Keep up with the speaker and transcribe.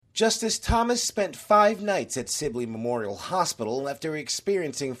Justice Thomas spent 5 nights at Sibley Memorial Hospital after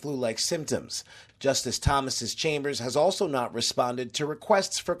experiencing flu-like symptoms. Justice Thomas's chambers has also not responded to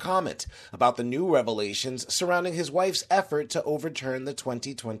requests for comment about the new revelations surrounding his wife's effort to overturn the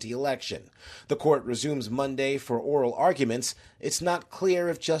 2020 election. The court resumes Monday for oral arguments. It's not clear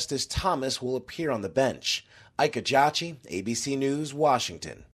if Justice Thomas will appear on the bench. Ejiochi, ABC News, Washington.